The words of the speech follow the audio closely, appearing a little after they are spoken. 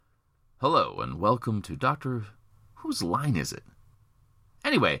Hello, and welcome to Doctor Whose Line Is It?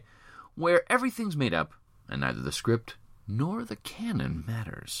 Anyway, where everything's made up, and neither the script nor the canon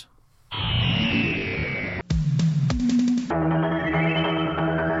matters.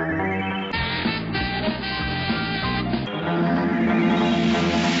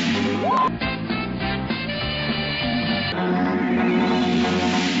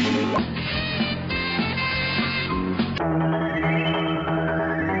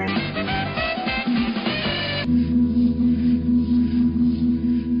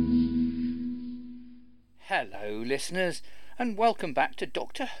 Hello listeners, and welcome back to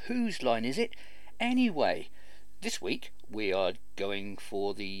Doctor Whose Line Is It? Anyway, this week we are going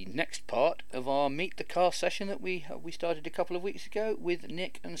for the next part of our Meet the Cast session that we started a couple of weeks ago with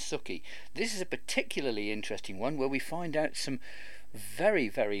Nick and Suki. This is a particularly interesting one where we find out some very,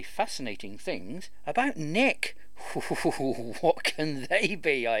 very fascinating things about Nick. What can they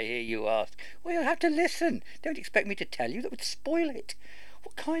be, I hear you ask? Well, you'll have to listen. Don't expect me to tell you, that would spoil it.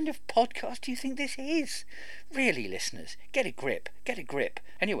 What kind of podcast do you think this is? Really, listeners, get a grip.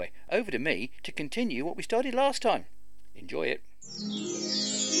 Anyway, over to me to continue what we started last time. Enjoy it.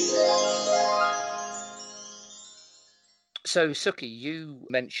 So, Suki, you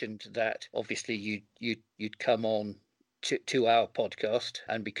mentioned that obviously you'd come on to our podcast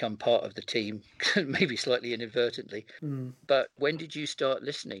and become part of the team, maybe slightly inadvertently. But when did you start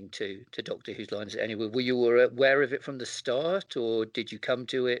listening to Doctor Whose Line Is It anyway? Were you aware of it from the start, or did you come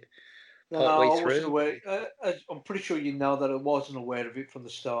to it partway through? I wasn't aware. I'm pretty sure you know that I wasn't aware of it from the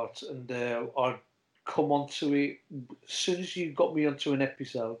start, and I'd come onto it as soon as you got me onto an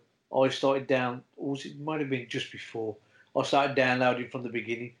episode. I started down, or it might have been just before. I started downloading from the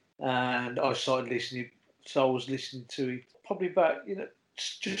beginning, and I started listening. So I was listening to it probably about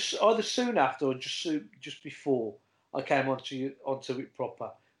just either soon after or just before I came onto it proper.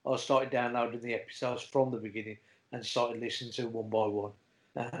 I started downloading the episodes from the beginning and started listening to them one by one.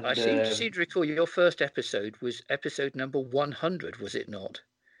 And, I seem to recall your first episode was episode number 100, was it not?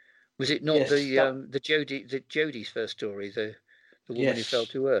 Was it not yes, Jodie's first story, the woman who fell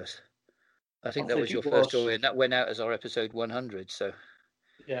to Earth? I think that was your first story, and that went out as our episode 100. So,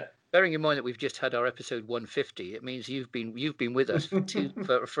 yeah. Bearing in mind that we've just had our episode 150, it means you've been with us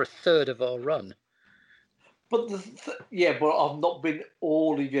for a third of our run. But but I've not been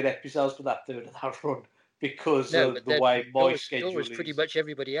all of your episodes for that third of that run because of the way my schedule is. Pretty much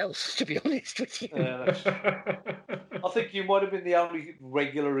everybody else, to be honest with you. I think you might have been the only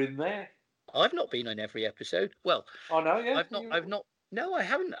regular in there. I've not been on every episode. Well, I know, yeah. I've not. No, I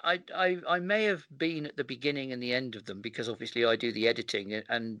haven't. I may have been at the beginning and the end of them because obviously I do the editing,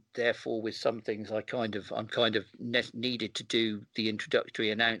 and therefore with some things I'm kind of needed to do the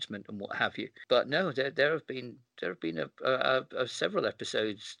introductory announcement and what have you. But no, there have been several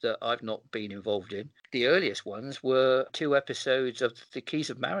episodes that I've not been involved in. The earliest ones were 2 episodes of The Keys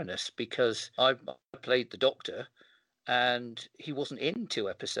of Marinus because I played the Doctor. And he wasn't in 2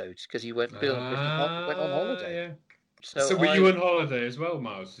 episodes because he went on holiday. Yeah. So were you on holiday as well,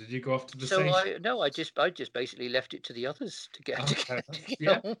 Miles? Did you go off to the same? I just basically left it to the others to get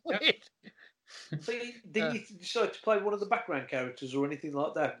on with. So did you decide to play one of the background characters or anything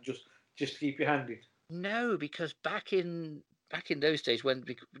like that? Just to keep your hand in? No, because back in those days when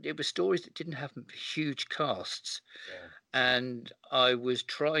it was stories that didn't have huge casts, and I was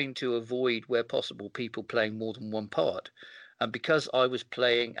trying to avoid, where possible, people playing more than one part, and because I was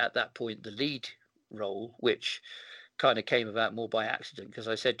playing at that point the lead role, which kind of came about more by accident, because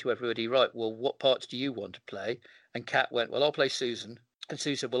I said to everybody, right, well, what parts do you want to play? And Kat went, well, I'll play Susan. And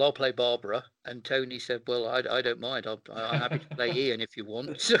Sue said, well, I'll play Barbara. And Tony said, well, I don't mind. I'm happy to play Ian if you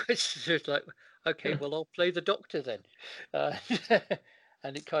want. So it's just like, okay, well, I'll play the Doctor then.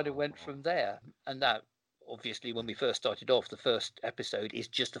 And it kind of went from there. And that, obviously, when we first started off, the first episode is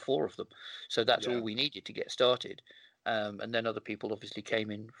just the 4 of them. So that's all we needed to get started. And then other people obviously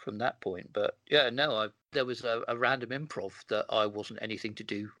came in from that point. But yeah, no, there was a random improv that I wasn't anything to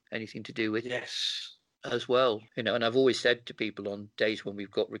do with. Yes. As well, and I've always said to people on days when we've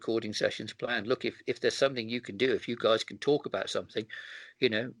got recording sessions planned, look, if there's something you can do, if you guys can talk about something,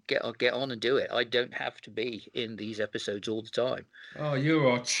 get on and do it. I don't have to be in these episodes all the time. Oh, you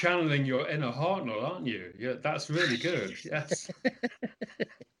are channeling your inner Hartnell, aren't you? Yeah, that's really good. Yes.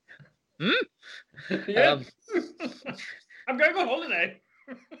 Yeah. I'm going on holiday.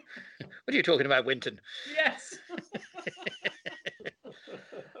 What are you talking about, Winton? Yes.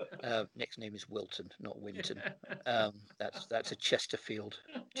 Nick's name is Wilton, not Winton. That's a Chesterfield,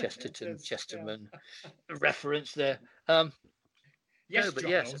 Chesterman reference there. Yes, no,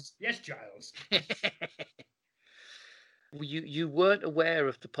 Giles. Yes, Giles. you weren't aware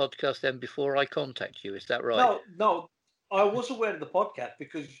of the podcast then before I contacted you, is that right? No, I was aware of the podcast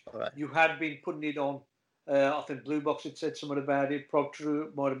because Right. you had been putting it on. I think Blue Box had said something about it.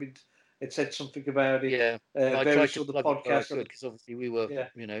 Proctor might have been had said something about it. Yeah, I tried Various to other plug it where I podcasts. could because obviously we were, Yeah.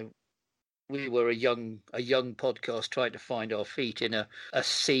 we were a young podcast trying to find our feet in a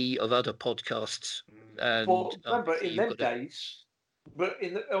sea of other podcasts. And But remember, in you've them got to, days, but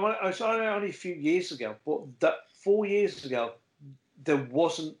it's only a few years ago, but that 4 years ago, there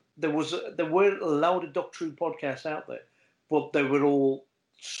weren't a load of Doctor Who podcasts out there, but they were all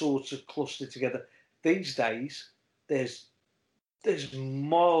sorts of clustered together. These days, there's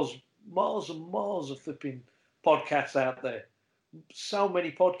miles and miles of flipping podcasts out there. So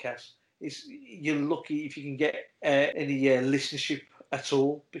many podcasts. You're lucky if you can get any listenership at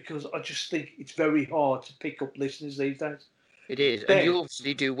all, because I just think it's very hard to pick up listeners these days. it is, and you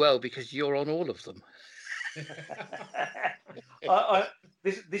obviously do well because you're on all of them.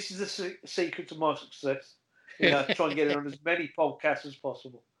 This is the secret to my success. Try and get on as many podcasts as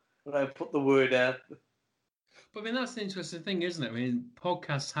possible. And I put the word out. But I mean, that's the interesting thing, isn't it? I mean,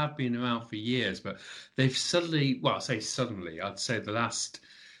 podcasts have been around for years, but they've suddenly, well, I say suddenly, I'd say the last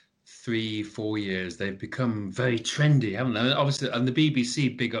 3-4 years, they've become very trendy, haven't they? Obviously, and the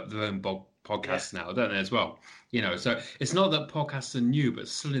BBC big up their own podcasts now, don't they, as well? So it's not that podcasts are new, but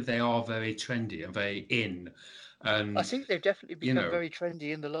suddenly they are very trendy and very in. I think they've definitely become very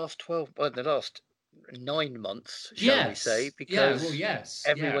trendy in the last the last 9 months, shall we say, because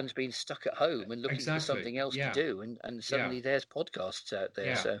everyone's been stuck at home and looking for something else to do, and suddenly there's podcasts out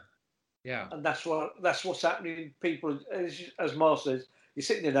there. So and that's what's happening. People, as Miles says, you're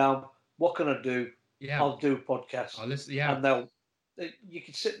sitting at home. What can I do? I'll do podcasts. I'll listen, and you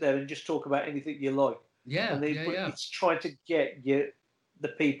can sit there and just talk about anything you like. It's trying to get the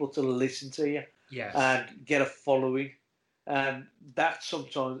people to listen to you. Yes. And get a following. And that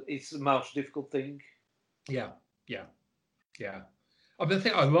sometimes it's the most difficult thing. Yeah. I mean,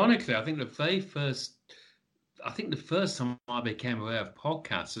 ironically, I think the first time I became aware of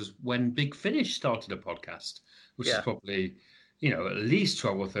podcasts is when Big Finish started a podcast, which is probably, at least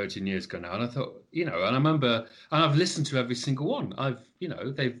 12 or 13 years ago now. And I thought, and I remember, and I've listened to every single one.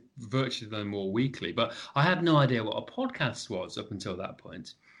 They've virtually done more weekly, but I had no idea what a podcast was up until that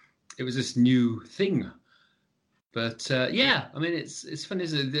point. It was this new thing. But I mean, it's funny,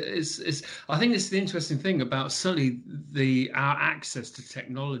 isn't it? I think it's the interesting thing about suddenly our access to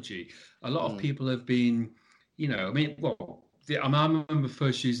technology. A lot of people have been, I remember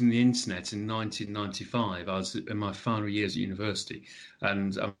first using the internet in 1995. I was in my final years at university,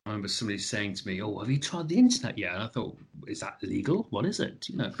 and I remember somebody saying to me, "Oh, have you tried the internet yet?" And I thought, "Is that legal? What is it?"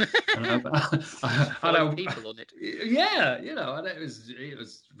 And I know people on it. Yeah, and it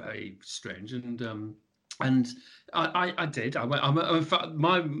was very strange, and I did. In fact,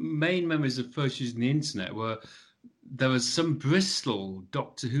 my main memories of first using the internet were there was some Bristol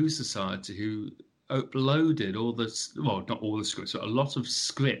Doctor Who society who uploaded not all the scripts, but a lot of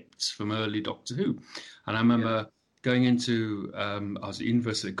scripts from early Doctor Who. And I remember going into, I was at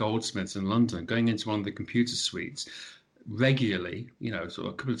University of Goldsmiths in London, going into one of the computer suites regularly, sort of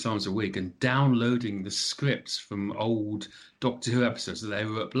a couple of times a week, and downloading the scripts from old Doctor Who episodes that they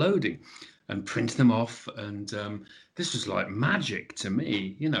were uploading and printing them off. And this was like magic to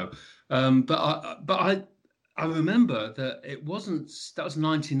me, But I remember that that was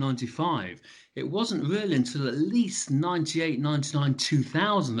 1995. It wasn't really until at least 98, 99,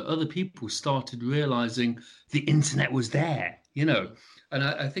 2000 that other people started realizing the internet was there, And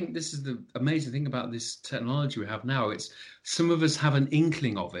I think this is the amazing thing about this technology we have now. It's some of us have an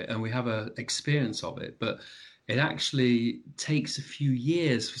inkling of it and we have an experience of it, but it actually takes a few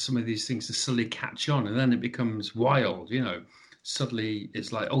years for some of these things to suddenly catch on, and then it becomes wild, Suddenly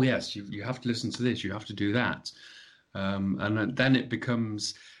it's like, oh yes, you have to listen to this, you have to do that, and then it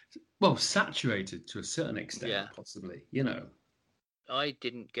becomes saturated to a certain extent, possibly. I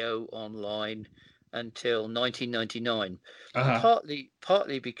didn't go online until 1999,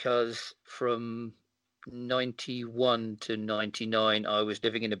 partly because from 91 to 99 I was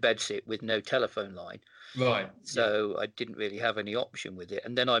living in a bedsit with no telephone line, right? So I didn't really have any option with it,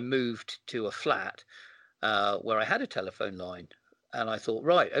 and then I moved to a flat where I had a telephone line, and I thought,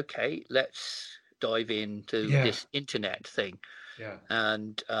 right, okay, let's dive into this internet thing.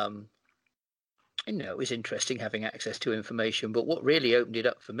 And it was interesting having access to information, but what really opened it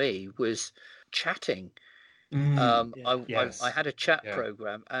up for me was chatting. I had a chat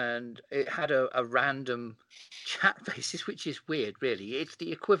program, and it had a random chat basis, which is weird, really. It's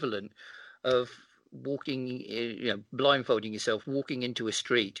the equivalent of walking, blindfolding yourself, walking into a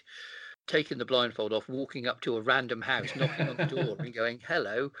street taking the blindfold off, walking up to a random house, knocking on the door and going,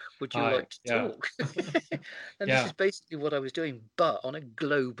 "Hello, would you like to talk?" And this is basically what I was doing, but on a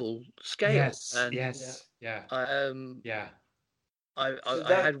global scale. I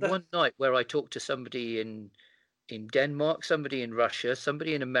had one night where I talked to somebody in Denmark, somebody in Russia,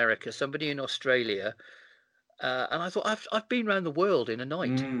 somebody in America, somebody in Australia, and I thought I've been around the world in a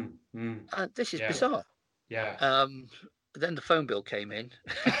night. This is bizarre. Then the phone bill came in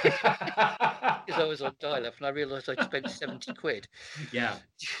because I was on dial-up, and I realised I'd spent 70 quid.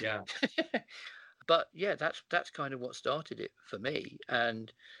 But yeah, that's kind of what started it for me,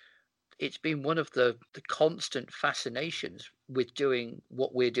 and it's been one of the constant fascinations with doing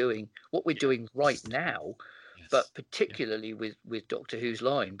what we're doing right now. But particularly with Doctor Who's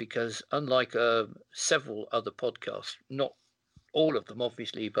Line, because unlike several other podcasts, not all of them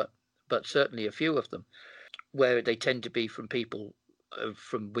obviously, but certainly a few of them, where they tend to be from people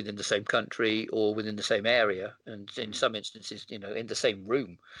from within the same country or within the same area, and in some instances, in the same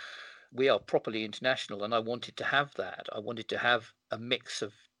room, we are properly international. And I wanted to have that. I wanted to have a mix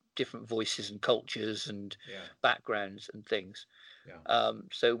of different voices and cultures and backgrounds and things.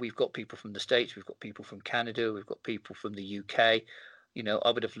 So we've got people from the States, we've got people from Canada, we've got people from the UK.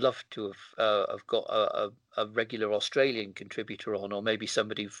 I would have loved to have got a regular Australian contributor on, or maybe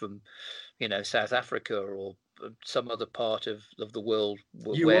somebody from, South Africa or some other part of the world.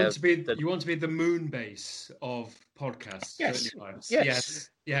 You want to be the moon base of podcasts.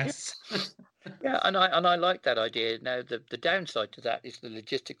 Yes. Yeah, and I like that idea. Now, the downside to that is the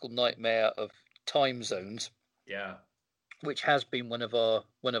logistical nightmare of time zones. Which has been one of our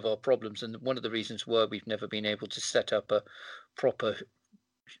problems, and one of the reasons why we've never been able to set up a proper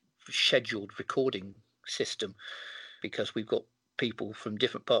scheduled recording system, because we've got people from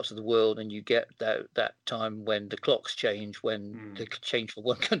different parts of the world, and you get that time when the clocks change, when they change for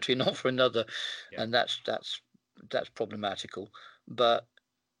one country, not for another, and that's problematical. But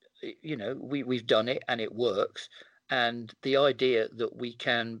we've done it and it works. And the idea that we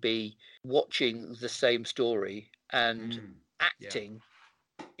can be watching the same story and acting,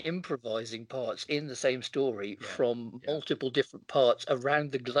 improvising parts in the same story from multiple different parts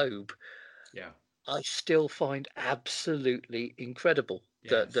around the globe, I still find absolutely incredible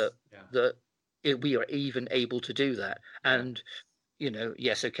that we are even able to do that. And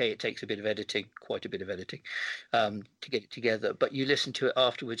yes, okay, it takes a bit of editing, quite a bit of editing, to get it together. But you listen to it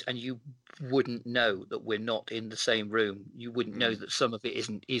afterwards, and you wouldn't know that we're not in the same room. You wouldn't know that some of it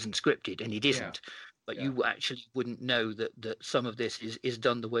isn't scripted, and it isn't. But you actually wouldn't know that some of this is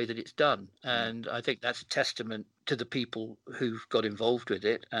done the way that it's done. And I think that's a testament to the people who've got involved with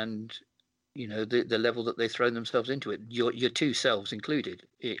it, and the level that they've thrown themselves into it. Your two selves included.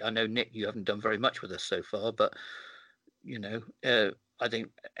 I know, Nick, you haven't done very much with us so far, but I think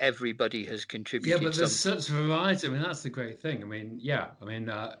everybody has contributed. Yeah, but there's such variety. I mean, that's the great thing. I mean,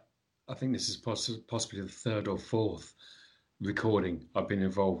 I think this is possibly the third or fourth recording I've been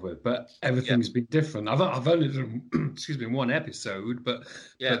involved with, but everything's been different. I've only done, one episode, but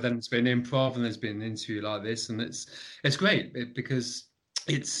then it's been improv, and there's been an interview like this, and it's great because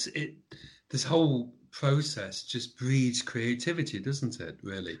this whole process just breeds creativity, doesn't it?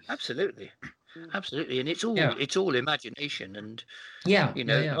 Really, absolutely, and it's all imagination, and like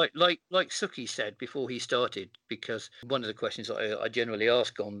Suki said before he started, because one of the questions that I generally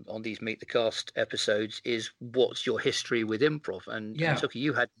ask on these Meet the Cast episodes is, what's your history with improv? And Suki,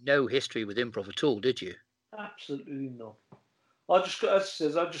 you had no history with improv at all, did you? Absolutely not. I just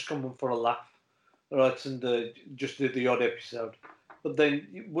come in for a laugh, right, and just do the odd episode. But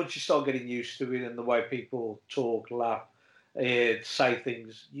then once you start getting used to it and the way people talk, laugh, say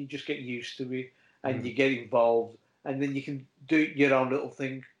things, you just get used to it, and you get involved, and then you can do your own little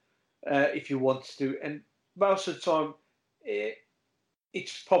thing if you want to. And most of the time,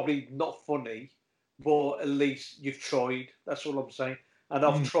 it's probably not funny, but at least you've tried. That's all I'm saying. And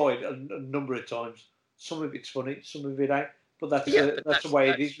I've tried a number of times. Some of it's funny, some of it ain't. But that's the way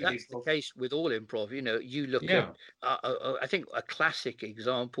it is. That's the case with all improv. You look at, I think a classic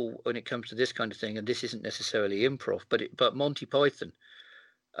example when it comes to this kind of thing, and this isn't necessarily improv, but Monty Python.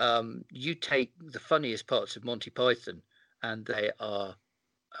 You take the funniest parts of Monty Python, and they are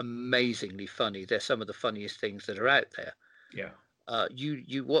amazingly funny. They're some of the funniest things that are out there.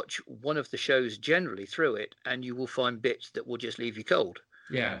 You watch one of the shows generally through it, and you will find bits that will just leave you cold.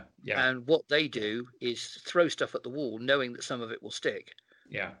 And what they do is throw stuff at the wall, knowing that some of it will stick.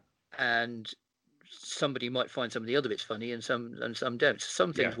 And somebody might find some of the other bits funny, and some don't.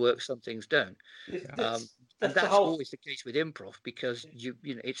 Some things work, some things don't. And that's always the case with improv, because you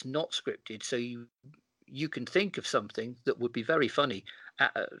know it's not scripted, so you can think of something that would be very funny,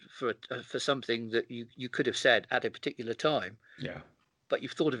 for something that you could have said at a particular time. Yeah. But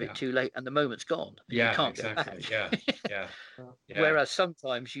you've thought of it too late, and the moment's gone. Yeah, you can't exactly. go back. Yeah. Whereas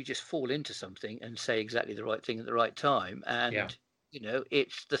sometimes you just fall into something and say exactly the right thing at the right time, and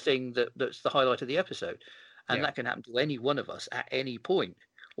it's the thing that's the highlight of the episode, and that can happen to any one of us at any point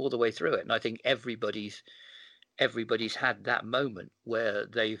all the way through it. And I think everybody's had that moment where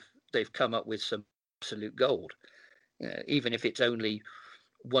they've come up with some absolute gold, even if it's only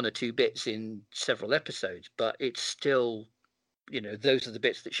one or two bits in several episodes, but it's still, those are the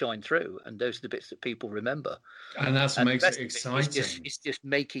bits that shine through, and those are the bits that people remember. And that's what makes it exciting. It's just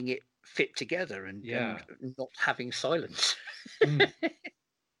making it fit together and not having silence.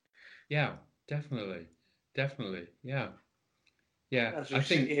 Yeah, definitely. Yeah. As we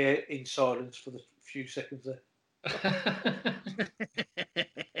sit here in silence for the few seconds there.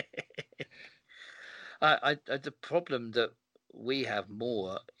 The problem that we have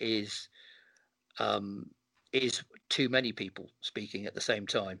more is too many people speaking at the same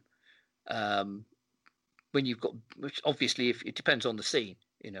time. When you've got, which obviously, if it depends on the scene,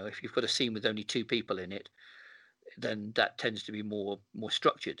 if you've got a scene with only two people in it, then that tends to be more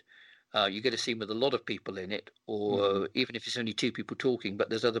structured. You get a scene with a lot of people in it, or even if it's only two people talking, but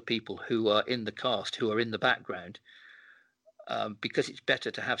there's other people who are in the cast who are in the background, because it's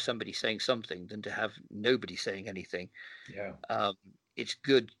better to have somebody saying something than to have nobody saying anything. Yeah. It's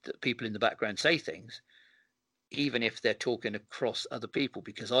good that people in the background say things, even if they're talking across other people,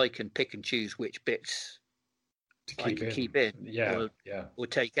 because I can pick and choose which bits I can keep in, or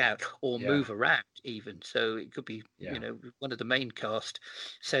take out, or move around even. So it could be, one of the main cast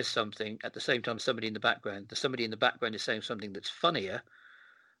says something at the same time somebody in the background. Somebody in the background is saying something that's funnier.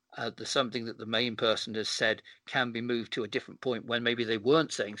 The something that the main person has said can be moved to a different point when maybe they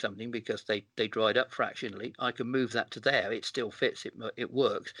weren't saying something because they dried up fractionally. I can move that to there. It still fits. It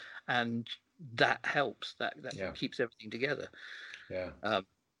works, and that helps. That keeps everything together. Yeah.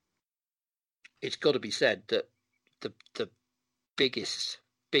 It's got to be said that the biggest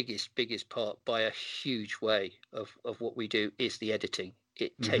part by a huge way of what we do is the editing.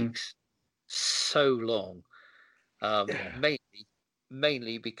 It takes so long,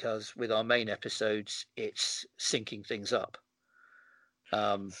 mainly because with our main episodes it's syncing things up,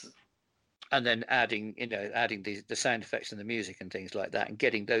 and then adding the sound effects and the music and things like that, and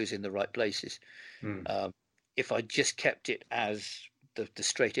getting those in the right places. If I just kept it as the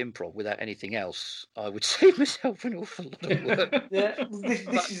straight improv without anything else, I would save myself an awful lot of work.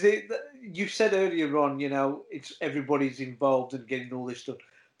 This is it. You said earlier on, it's everybody's involved in getting all this done.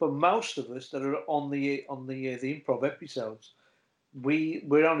 But most of us that are on the improv episodes,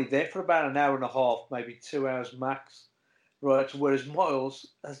 we're only there for about an hour and a half, maybe 2 hours max, right? Whereas Miles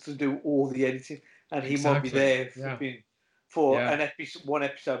has to do all the editing, and he might be there for an episode. One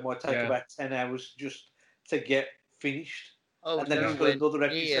episode might take about 10 hours just to get finished. Oh, and then he's got another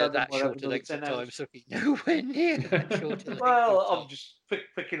episode that short of 10 hours. Nowhere near that short of Well, I'm just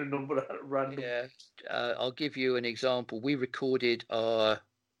picking a number out at random. Yeah, I'll give you an example. We recorded our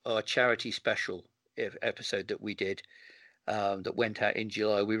charity special episode that we did, that went out in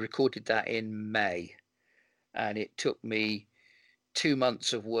July. We recorded that in May, and it took me 2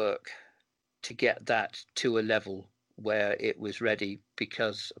 months of work to get that to a level where it was ready,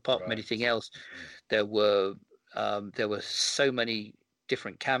 because apart from anything else, there were so many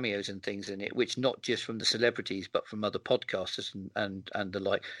different cameos and things in it, which not just from the celebrities but from other podcasters and the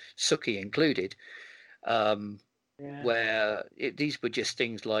like, Suki included, where these were just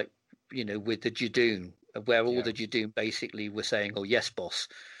things like, with the Judoon, where all the Judoon basically were saying, "Oh yes, boss,"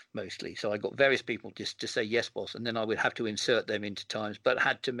 mostly. So I got various people just to say "yes, boss," and then I would have to insert them into times, but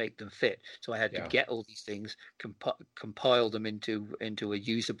had to make them fit. So I had to get all these things, compile them into a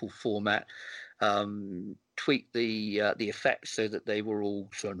usable format, tweak the effects so that they were all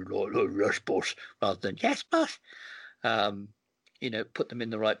sounding like "yes, boss" rather than "yes, boss." Put them in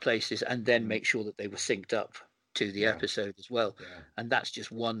the right places, and then make sure that they were synced up to the episode as well. And that's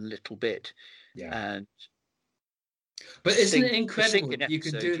just one little bit. But isn't it incredible you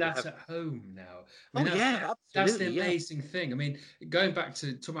can do that at home now? I mean, absolutely. That's the amazing thing. I mean, going back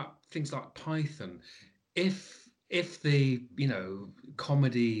to talk about things like Python, if the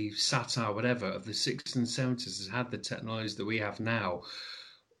comedy, satire, whatever of the 60s and 70s has had the technology that we have now,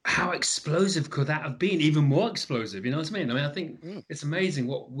 how explosive could that have been? Even more explosive, you know what I mean? I think it's amazing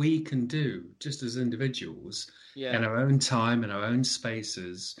what we can do just as individuals in our own time, in our own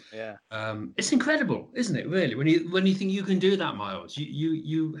spaces. It's incredible, isn't it? Really, when you think you can do that, Miles,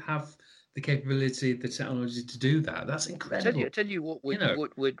 you have the capability, the technology to do that. That's incredible. I tell you what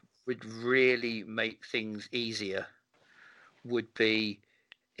would really make things easier would be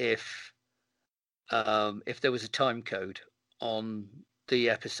if there was a time code on the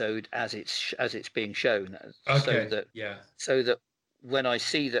episode as it's being shown, Okay. so that when I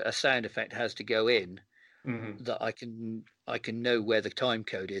see that a sound effect has to go in, Mm-hmm. that I can know where the time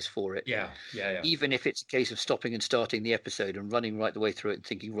code is for it. Yeah. Even if it's a case of stopping and starting the episode and running right the way through it and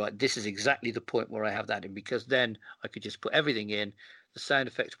thinking, right, this is exactly the point where I have that in, because then I could just put everything in. The sound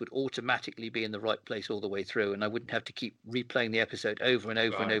effects would automatically be in the right place all the way through, and I wouldn't have to keep replaying the episode over and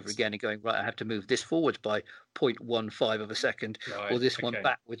over and over again and going, right, I have to move this forwards by 0.15 of a second, or this one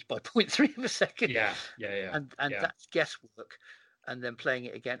backwards by 0.3 of a second. Yeah. And that's guesswork. And then playing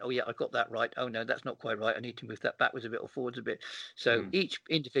it again. Oh yeah, I got that right. Oh no, that's not quite right. I need to move that backwards a bit or forwards a bit. So each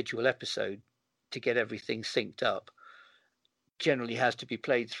individual episode, to get everything synced up, generally has to be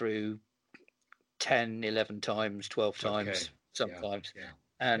played through 10, 11 times, 12 times sometimes.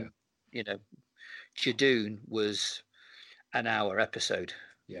 And Judoon was an hour episode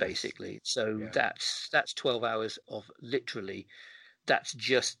basically. So that's 12 hours of literally, that's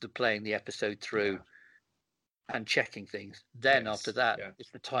just the playing the episode through. And checking things. Then after that,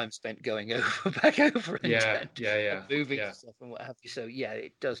 it's the time spent going over, back over, and moving stuff and what have you. So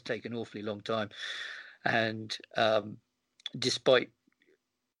it does take an awfully long time. And despite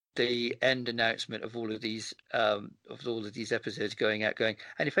the end announcement of all of these episodes going, and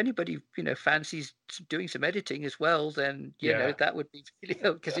if anybody fancies doing some editing as well, then that would be really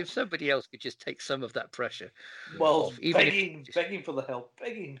helpful, because if somebody else could just take some of that pressure, well, begging for the help,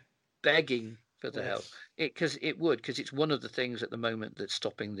 begging for the help, because it's one of the things at the moment that's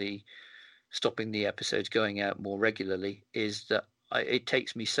stopping the episodes going out more regularly, is that it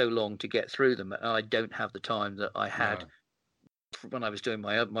takes me so long to get through them, and I don't have the time that I had when I was doing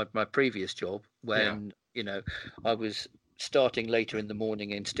my previous job, when I was starting later in the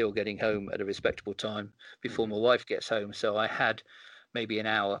morning and still getting home at a respectable time before my wife gets home. So I had maybe an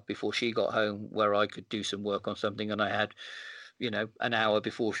hour before she got home where I could do some work on something, and I had an hour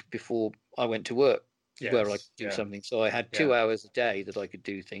before I went to work where I could do something. So I had 2 hours a day that I could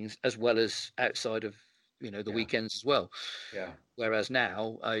do things, as well as outside of the weekends as well. Whereas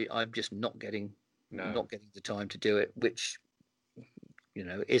now I'm just not getting the time to do it, which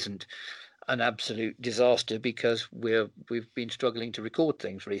isn't an absolute disaster, because we've been struggling to record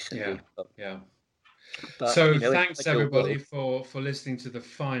things recently. But, so thanks everybody for listening to the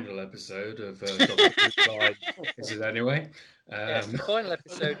final episode of Dr. Who's Line. Is it anyway? The final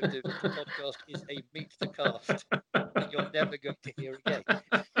episode of the podcast is a meet the cast that you're never going to hear again.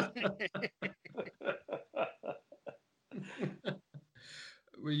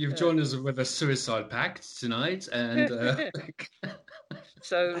 Well, you've joined us with a suicide pact tonight, and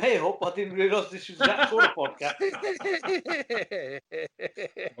so hey, hope I didn't realise this was that sort of podcast.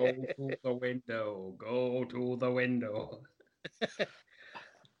 Go to the window.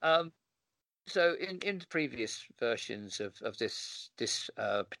 So in the previous versions of this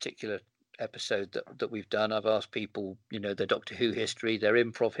particular episode that we've done, I've asked people, their Doctor Who history, their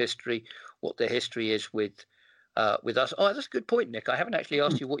improv history, what their history is with us. Oh, that's a good point, Nick. I haven't actually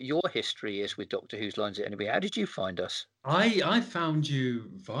asked you what your history is with Doctor Who's Lines It Anyway. How did you find us? I found you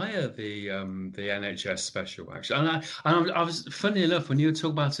via the NHS special, actually, and I was, funny enough, when you were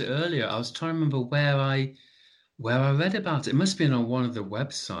talking about it earlier, I was trying to remember where I read about it. It must have been on one of the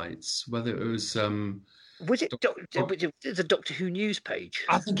websites, whether it was was it the Doctor Who news page?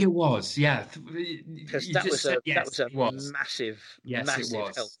 I think it was, yeah. Because that was a massive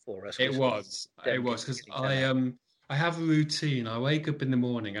help for us. It was because I have a routine. I wake up in the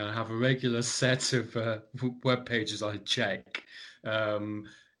morning and I have a regular set of web pages I check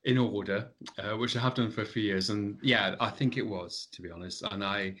in order, which I have done for a few years. And I think it was, to be honest. And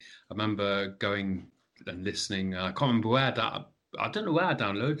I remember going and listening. I can't remember I don't know where I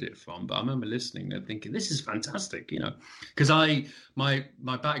downloaded it from, but I remember listening and thinking, this is fantastic, because my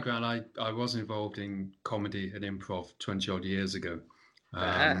background, I was involved in comedy and improv 20 odd years ago.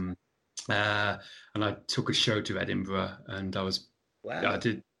 And I took a show to Edinburgh, and I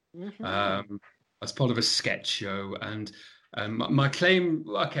did as part of a sketch show. And my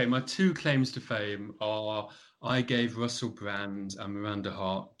two claims to fame are I gave Russell Brand and Miranda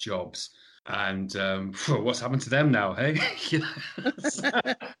Hart jobs. And what's happened to them now, hey?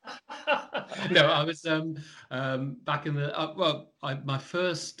 No, I was back in the my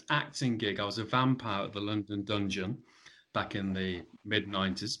first acting gig. I was a vampire at the London Dungeon back in the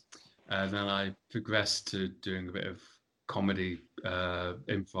mid-90s, and then I progressed to doing a bit of comedy,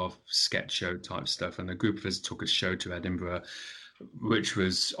 improv, sketch show type stuff. And a group of us took a show to Edinburgh, which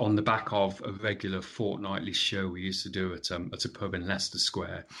was on the back of a regular fortnightly show we used to do at a pub in Leicester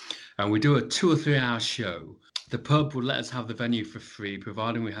Square. And we do a 2 or 3 hour show the pub would let us have the venue for free,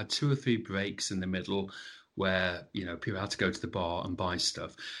 providing we had 2 or 3 breaks in the middle where, you know, people had to go to the bar and buy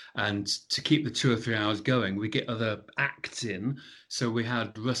stuff. And to keep the 2 or 3 hours going, we get other acts in. So we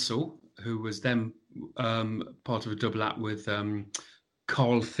had Russell, who was then part of a double act with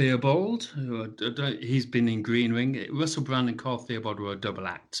Carl Theobald. He's been in Green Ring. Russell Brand and Carl Theobald were a double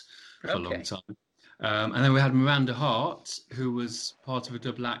act for a long time. And then we had Miranda Hart, who was part of a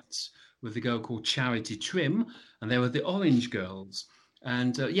double act with a girl called Charity Trim, and they were the Orange Girls.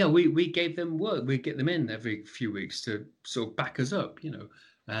 And we gave them work. We get them in every few weeks to sort of back us up, you know.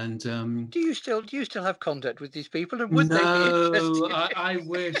 And do you still have contact with these people? And would they be interested? I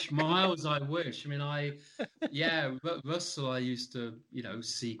wish, Miles. I wish. I mean, Russell, I used to, you know,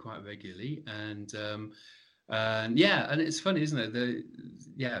 see quite regularly, and it's funny, isn't it?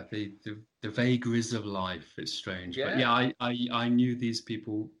 The vagaries of life. It's strange, but I knew these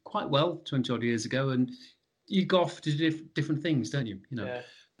people quite well 20 odd years ago, and you go off to different things, don't you? You know. Yeah.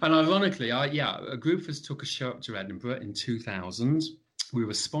 And ironically, a group of us took a show up to Edinburgh in 2000. We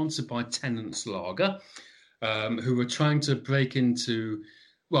were sponsored by Tennent's Lager, who were trying to break into.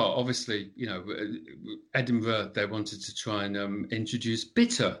 Well, obviously, you know, Edinburgh. They wanted to try and introduce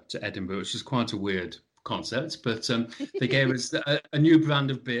bitter to Edinburgh, which is quite a weird concept, but they gave us a new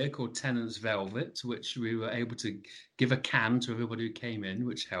brand of beer called Tennent's Velvet, which we were able to give a can to everybody who came in,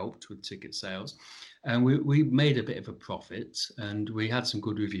 which helped with ticket sales. And we made a bit of a profit, and we had some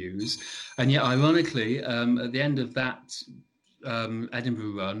good reviews. And yet, ironically, at the end of that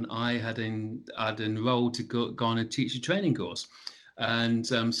Edinburgh run, I'd enrolled to go on a teacher training course. And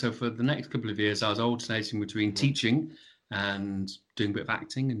so for the next couple of years, I was alternating between teaching and doing a bit of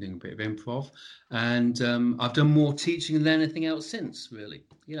acting and doing a bit of improv. And I've done more teaching than anything else since, really,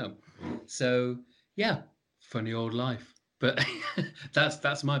 you know. So, yeah, funny old life. But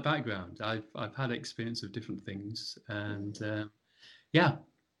that's my background. I've had experience of different things, and yeah.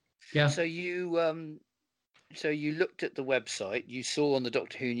 So you looked at the website. You saw on the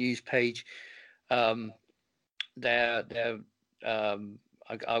Doctor Who news page, I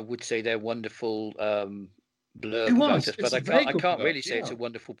would say their wonderful blurb about us, but I can't really say it's a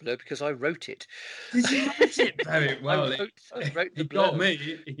wonderful blurb because I wrote it. Did you write it very well? I wrote the blurb. Got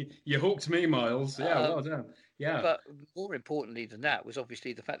me. You hooked me, Miles. Yeah, well done. Yeah. But more importantly than that was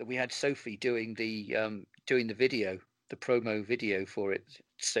obviously the fact that we had Sophie doing the video, the promo video for it,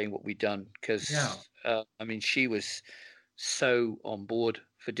 saying what we'd done. Because I mean, she was so on board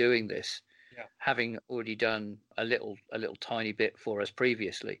for doing this, having already done a little tiny bit for us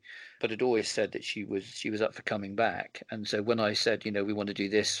previously, but had always said that she was up for coming back. And so when I said, you know, we want to do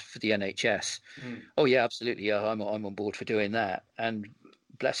this for the NHS, oh yeah, absolutely, yeah, I'm on board for doing that. And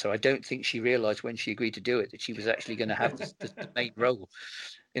bless her, I don't think she realised when she agreed to do it that she was actually going to have the main role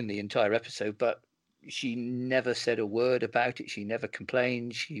in the entire episode. But she never said a word about it. She never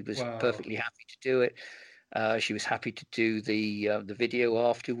complained. She was perfectly happy to do it. She was happy to do the video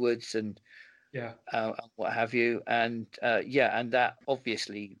afterwards and what have you. And and that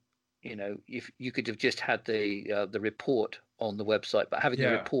obviously, you know, if you could have just had the report on the website, but having the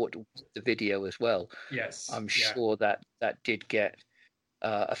report with the video as well, I'm sure that did get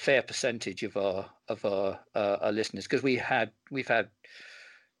a fair percentage of our listeners, because we've had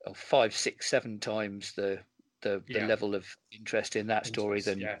 5, 6, 7 times the level of interest in that story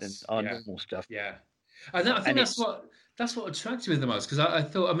than our normal stuff. I think that's what attracted me the most, because I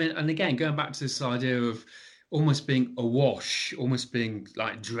thought, I mean, and again, going back to this idea of almost being awash, almost being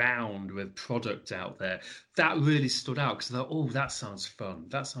like drowned with product out there, that really stood out, because I thought, oh, that sounds fun,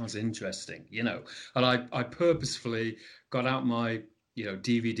 that sounds interesting, you know. And I purposefully got out my, you know,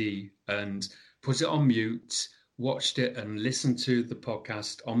 DVD and put it on mute, watched it and listened to the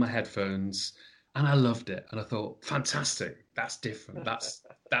podcast on my headphones, and I loved it. And I thought, fantastic, that's different,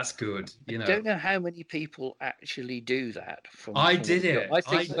 that's good, you know. I don't know how many people actually do that. I did it. I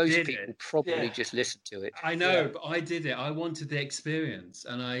think most people probably just listen to it. I know, but I did it. I wanted the experience,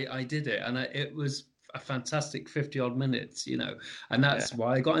 and I did it, and it was a fantastic 50-odd minutes, you know. And that's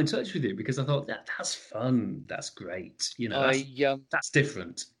why I got in touch with you, because I thought that's fun, that's great, you know. That's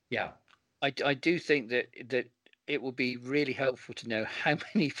different. Yeah, I do think that it will be really helpful to know how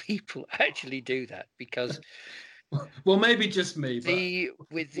many people actually do that, because well, maybe just me, but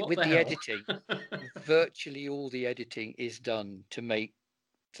with the editing, virtually all the editing is done to make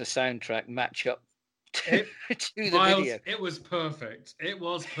the soundtrack match up to the video. It was perfect. It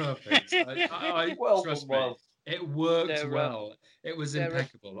was perfect. I well, trust me. It worked well. It was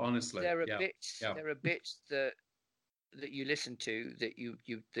impeccable, honestly. There are bits that you listen to that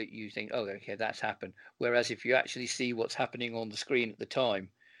you think, oh, okay, that's happened. Whereas if you actually see what's happening on the screen at the time,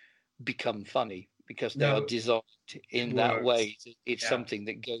 become funny, because they are designed in that way. It's something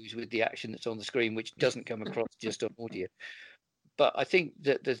that goes with the action that's on the screen, which doesn't come across just on audio. But I think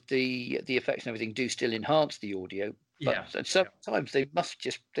that the effects and everything do still enhance the audio. But sometimes they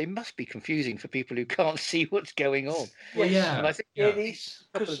must be confusing for people who can't see what's going on. Well, and I think it is.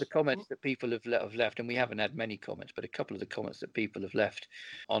 A couple of the comments that people have left, and we haven't had many comments, but a couple of the comments that people have left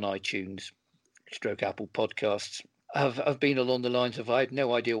on iTunes, stroke Apple Podcasts, have been along the lines of, I had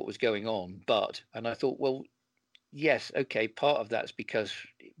no idea what was going on, and I thought, well, yes, okay, part of that's because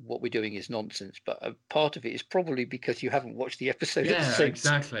what we're doing is nonsense, but a part of it is probably because you haven't watched the episode.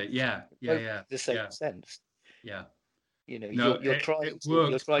 Exactly. The same sense. Yeah. You know, you're trying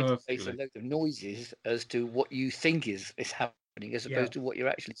to face a load of noises as to what you think is happening, as opposed to what you're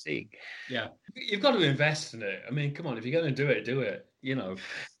actually seeing. Yeah, you've got to invest in it. I mean, come on, if you're going to do it, do it. You know.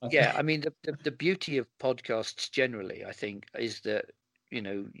 I mean, the beauty of podcasts generally, I think, is that, you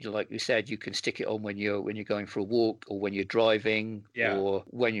know, like you said, you can stick it on when you're going for a walk, or when you're driving, or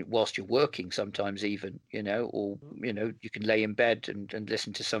whilst you're working, sometimes even, you know, or, you know, you can lay in bed and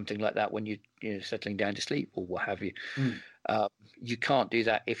listen to something like that when you're settling down to sleep or what have you. You can't do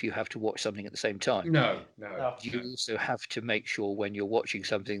that if you have to watch something at the same time. No. You also have to make sure when you're watching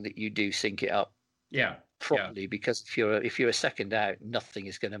something that you do sync it up properly, because if you're a second out, nothing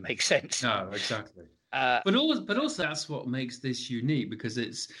is going to make sense. No, exactly. But also that's what makes this unique, because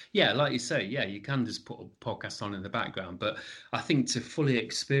it's like you say, you can just put a podcast on in the background, but I think to fully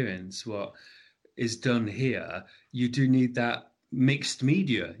experience what is done here, you do need that mixed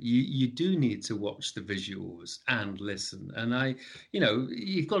media. You do need to watch the visuals and listen, and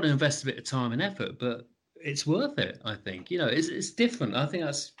you've got to invest a bit of time and effort, but it's worth it. I think, you know, it's different. I think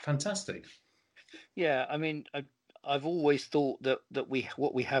that's fantastic. Yeah, I mean, I've always thought that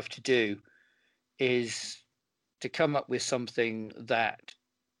what we have to do is to come up with something that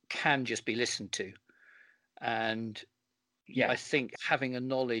can just be listened to. And I think having a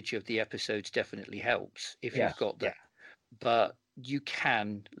knowledge of the episodes definitely helps if you've got that. But you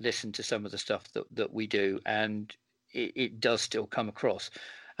can listen to some of the stuff that we do, and it does still come across.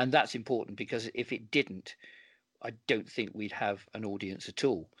 And that's important, because if it didn't, I don't think we'd have an audience at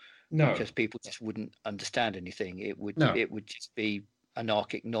all. No. Because people just wouldn't understand anything. It would just be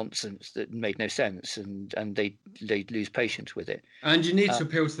anarchic nonsense that made no sense, and they'd lose patience with it. And you need to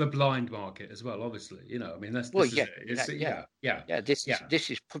appeal to the blind market as well, obviously. You know, I mean, this is it. This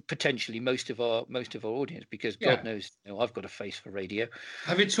is potentially most of our audience, because God knows, you know, I've got a face for radio.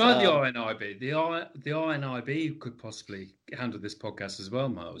 Have you tried the RNIB? The RNIB could possibly handle this podcast as well,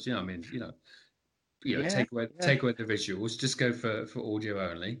 Miles. You know, I mean, take away the visuals, just go for audio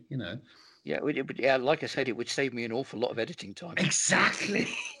only. You know. Yeah, like I said, it would save me an awful lot of editing time. Exactly.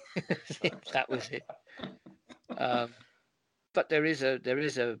 That was it. But there is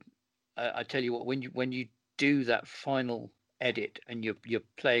a. I tell you what, when you do that final edit and you're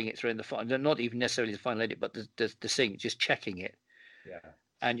playing it through in the final, not even necessarily the final edit, but the sync, just checking it. Yeah.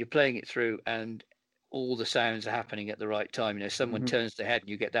 And you're playing it through, and all the sounds are happening at the right time. You know, someone turns their head, and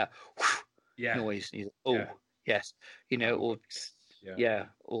you get that noise. And you yes, you know,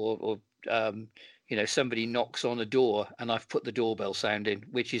 or you know, somebody knocks on a door and I've put the doorbell sound in,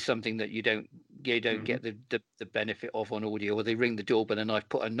 which is something that you don't get the benefit of on audio. Or they ring the doorbell and I've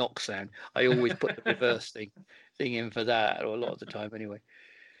put a knock sound. I always put the reverse thing in for that, or a lot of the time anyway.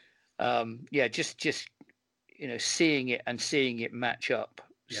 Just you know, seeing it match up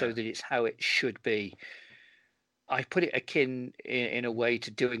so that it's how it should be. I put it akin in a way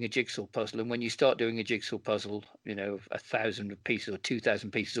to doing a jigsaw puzzle. And when you start doing a jigsaw puzzle, you know, 1,000 pieces or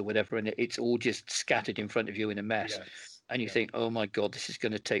 2,000 pieces or whatever, and it's all just scattered in front of you in a mess. And you think, oh my God, this is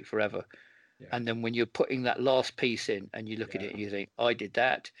going to take forever. And then when you're putting that last piece in and you look at it and you think, I did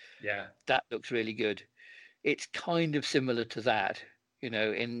that. That looks really good. It's kind of similar to that, you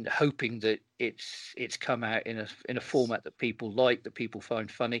know, in hoping that it's come out in a format that people like, that people find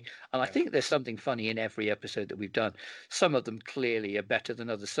funny. And I think there's something funny in every episode that we've done. Some of them clearly are better than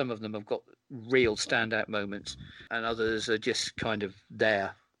others. Some of them have got real standout moments, and others are just kind of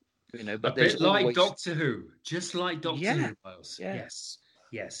there, you know. But a bit like Doctor Who, just like Doctor Who, Miles.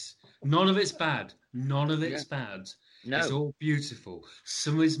 Yes. None of it's bad. None of it's bad. No. It's all beautiful.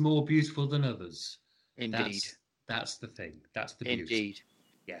 Some is more beautiful than others. Indeed. That's the thing. That's the beauty. Indeed.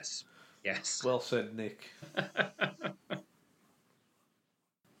 Yes. Well said, Nick.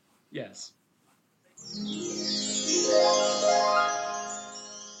 Yes.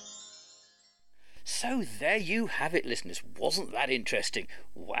 So there you have it, listeners. Wasn't that interesting?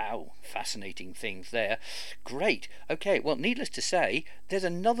 Wow, fascinating things there. Great. Okay, well, needless to say, there's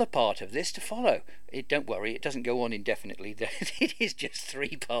another part of this to follow. Don't worry, it doesn't go on indefinitely. It is just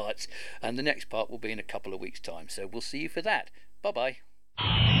 3 parts, and the next part will be in a couple of weeks' time. So we'll see you for that. Bye-bye.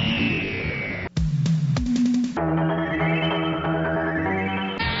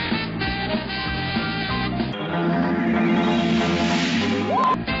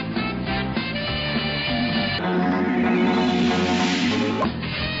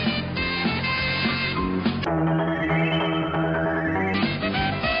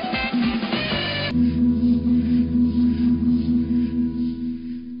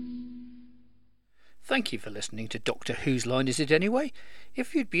 Thank you for listening to Doctor Whose Line Is It Anyway?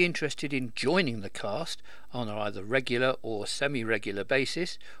 If you'd be interested in joining the cast on either regular or semi-regular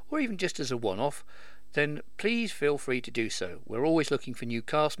basis, or even just as a one-off, then please feel free to do so. We're always looking for new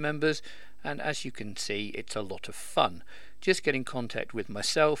cast members, and as you can see, it's a lot of fun. Just get in contact with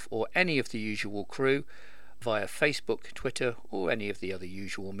myself or any of the usual crew via Facebook, Twitter, or any of the other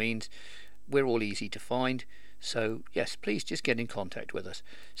usual means. We're all easy to find. So, yes, please just get in contact with us.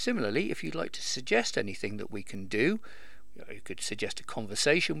 Similarly, if you'd like to suggest anything that we can do, you could suggest a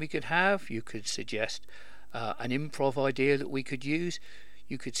conversation we could have, you could suggest an improv idea that we could use,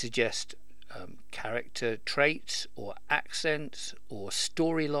 you could suggest character traits or accents or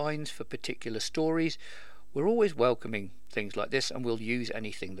storylines for particular stories. We're always welcoming things like this, and we'll use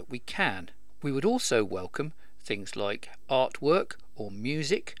anything that we can. We would also welcome things like artwork or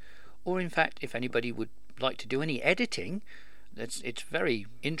music, or in fact, if anybody would like to do any editing, it's very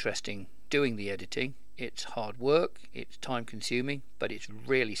interesting doing the editing. It's hard work, it's time consuming, but it's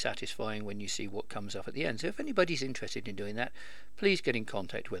really satisfying when you see what comes up at the end. So if anybody's interested in doing that, please get in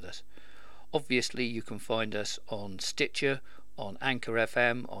contact with us. Obviously you can find us on Stitcher, on Anchor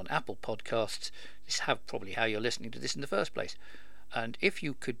FM, on Apple Podcasts. This is probably how you're listening to this in the first place. And if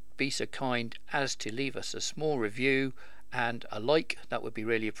you could be so kind as to leave us a small review and a like, that would be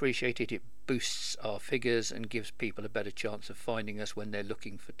really appreciated. It boosts our figures and gives people a better chance of finding us when they're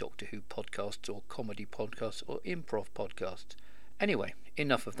looking for Doctor Who podcasts or comedy podcasts or improv podcasts. Anyway,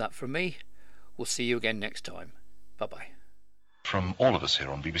 enough of that from me. We'll see you again next time. Bye-bye. From all of us here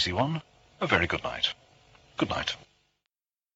on BBC One, a very good night. Good night.